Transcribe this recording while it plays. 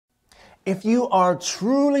If you are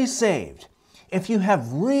truly saved, if you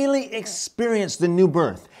have really experienced the new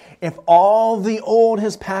birth, if all the old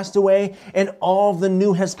has passed away and all the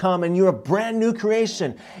new has come and you're a brand new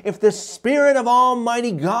creation, if the Spirit of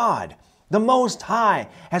Almighty God, the Most High,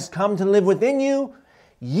 has come to live within you,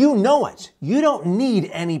 you know it. You don't need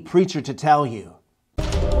any preacher to tell you.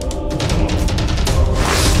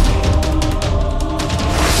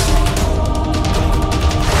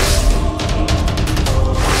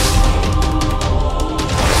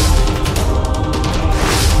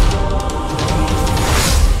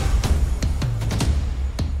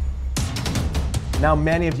 Now,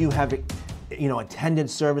 many of you have, attended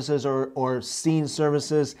services or seen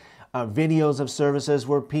services, videos of services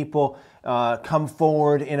where people come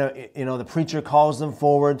forward. The preacher calls them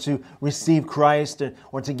forward to receive Christ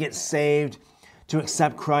or to get saved, to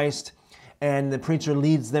accept Christ, and the preacher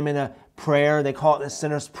leads them in a prayer. They call it the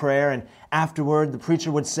sinner's prayer, and afterward, the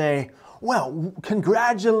preacher would say, "Well,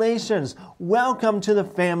 congratulations! Welcome to the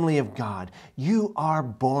family of God. You are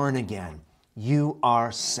born again. You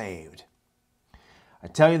are saved." I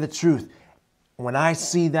tell you the truth, when I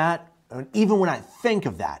see that, and even when I think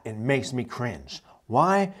of that, it makes me cringe.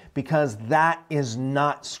 Why? Because that is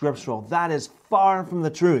not scriptural. That is far from the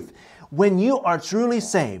truth. When you are truly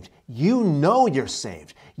saved, you know you're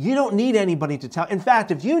saved. You don't need anybody to tell. In fact,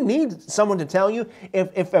 if you need someone to tell you,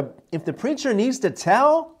 if the preacher needs to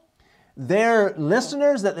tell their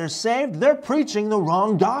listeners that they're saved, they're preaching the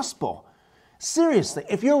wrong gospel. Seriously,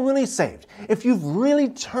 if you're really saved, if you've really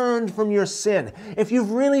turned from your sin, if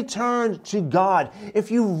you've really turned to God,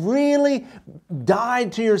 if you've really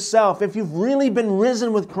died to yourself, if you've really been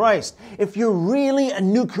risen with Christ, if you're really a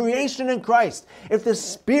new creation in Christ, if the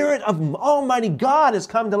Spirit of Almighty God has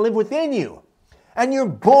come to live within you, and you're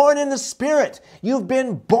born in the Spirit, you've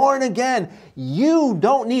been born again, you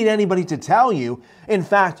don't need anybody to tell you. In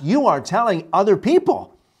fact, you are telling other people.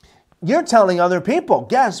 You're telling other people,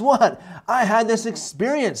 guess what? I had this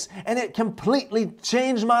experience and it completely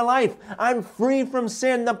changed my life. I'm free from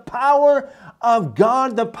sin. The power of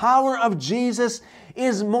God, the power of Jesus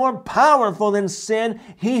is more powerful than sin.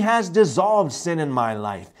 He has dissolved sin in my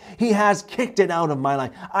life. He has kicked it out of my life.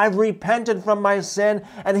 I've repented from my sin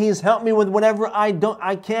and He's helped me with whatever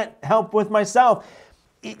I can't help with myself.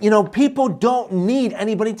 People don't need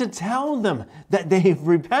anybody to tell them that they've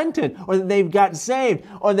repented or that they've got saved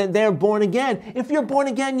or that they're born again. If you're born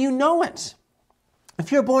again, you know it.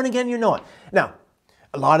 If you're born again, you know it. Now,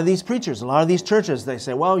 a lot of these preachers, a lot of these churches, they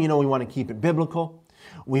say, well, we want to keep it biblical.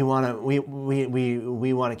 We want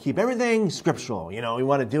to keep everything scriptural. We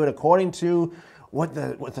want to do it according to what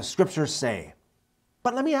the scriptures say.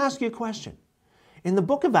 But let me ask you a question. In the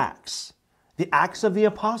book of Acts, the Acts of the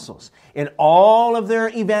Apostles, in all of their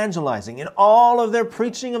evangelizing, in all of their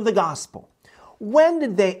preaching of the gospel, when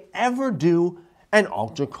did they ever do an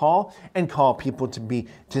altar call and call people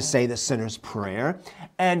to say the sinner's prayer?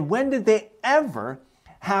 And when did they ever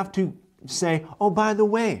have to say, oh, by the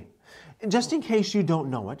way, just in case you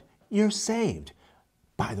don't know it, you're saved.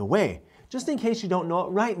 By the way, just in case you don't know it,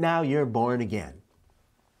 right now you're born again.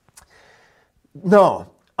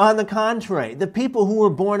 No. On the contrary, the people who were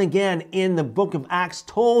born again in the book of Acts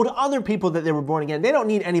told other people that they were born again. They don't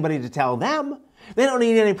need anybody to tell them. They don't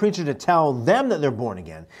need any preacher to tell them that they're born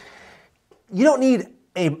again. You don't need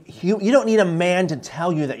a man to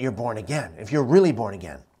tell you that you're born again if you're really born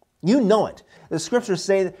again. You know it. The scriptures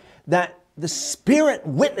say that the Spirit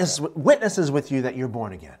witnesses with you that you're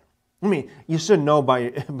born again. I mean, you should know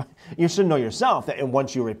yourself that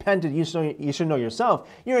once you repented, you should know yourself.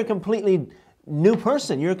 You're a completely new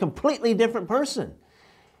person. You're a completely different person.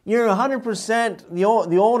 You're 100%, the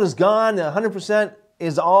old is gone, 100%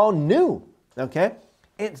 is all new, okay?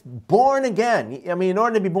 It's born again. I mean, in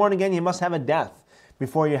order to be born again, you must have a death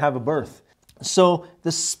before you have a birth. So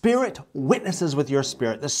the Spirit witnesses with your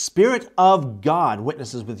spirit. The Spirit of God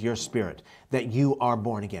witnesses with your spirit that you are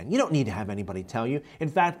born again. You don't need to have anybody tell you. In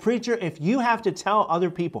fact, preacher, if you have to tell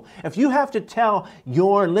other people, if you have to tell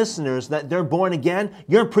your listeners that they're born again,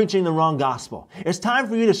 you're preaching the wrong gospel. It's time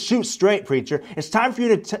for you to shoot straight, preacher. It's time for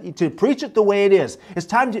you to preach it the way it is. It's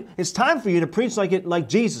time for you to preach like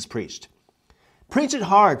Jesus preached. Preach it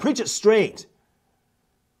hard. Preach it straight.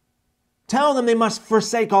 Tell them they must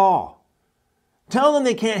forsake all. Tell them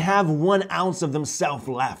they can't have 1 ounce of themselves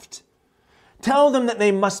left. Tell them that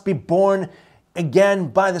they must be born again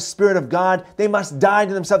by the Spirit of God. They must die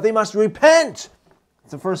to themselves. They must repent.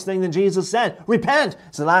 It's the first thing that Jesus said. Repent.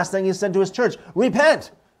 It's the last thing He said to His church.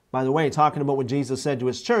 Repent. By the way, talking about what Jesus said to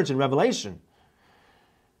His church in Revelation.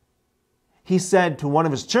 He said to one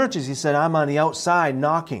of His churches, He said, I'm on the outside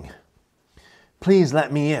knocking. Please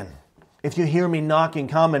let me in. If you hear me knocking,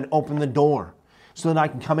 come and open the door so that I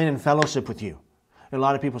can come in and fellowship with you. And a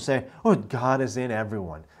lot of people say, oh, God is in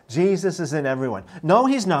everyone. Jesus is in everyone. No,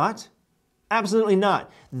 he's not. Absolutely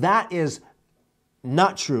not. That is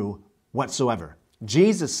not true whatsoever.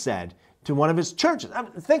 Jesus said to one of his churches,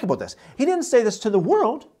 think about this. He didn't say this to the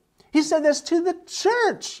world. He said this to the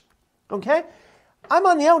church. Okay? I'm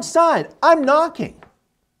on the outside. I'm knocking.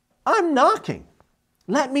 I'm knocking.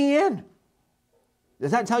 Let me in.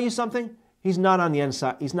 Does that tell you something? He's not on the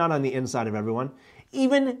inside. He's not on the inside of everyone.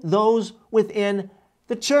 Even those within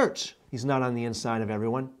the church, he's not on the inside of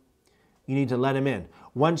everyone. You need to let him in.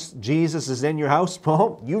 Once Jesus is in your house,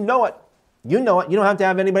 well, you know it. You know it. You don't have to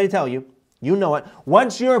have anybody tell you. You know it.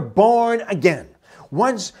 Once you're born again,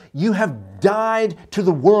 once you have died to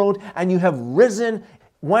the world and you have risen,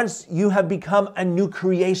 once you have become a new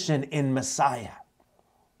creation in Messiah,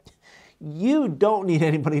 you don't need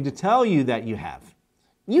anybody to tell you that you have.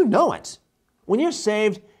 You know it. When you're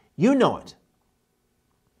saved, you know it.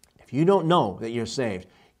 If you don't know that you're saved,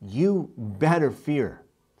 you better fear.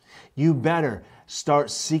 You better start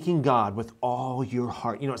seeking God with all your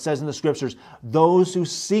heart. You know, it says in the scriptures, those who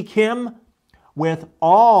seek him with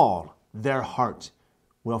all their heart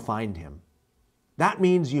will find him. That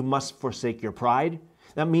means you must forsake your pride.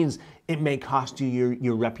 That means it may cost you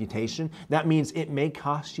your reputation. That means it may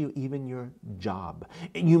cost you even your job.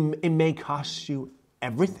 It may cost you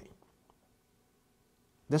everything.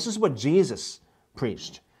 This is what Jesus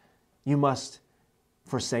preached. You must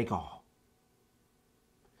forsake all.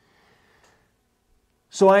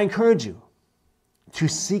 So I encourage you to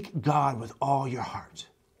seek God with all your heart.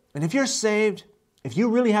 And if you're saved, if you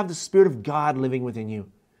really have the Spirit of God living within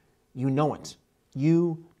you, you know it.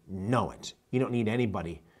 You know it. You don't need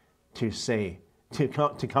anybody to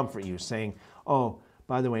comfort you, saying, oh,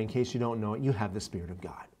 by the way, in case you don't know it, you have the Spirit of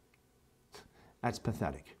God. That's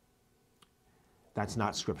pathetic. That's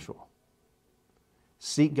not scriptural.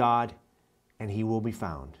 Seek God, and he will be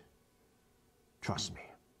found. Trust me.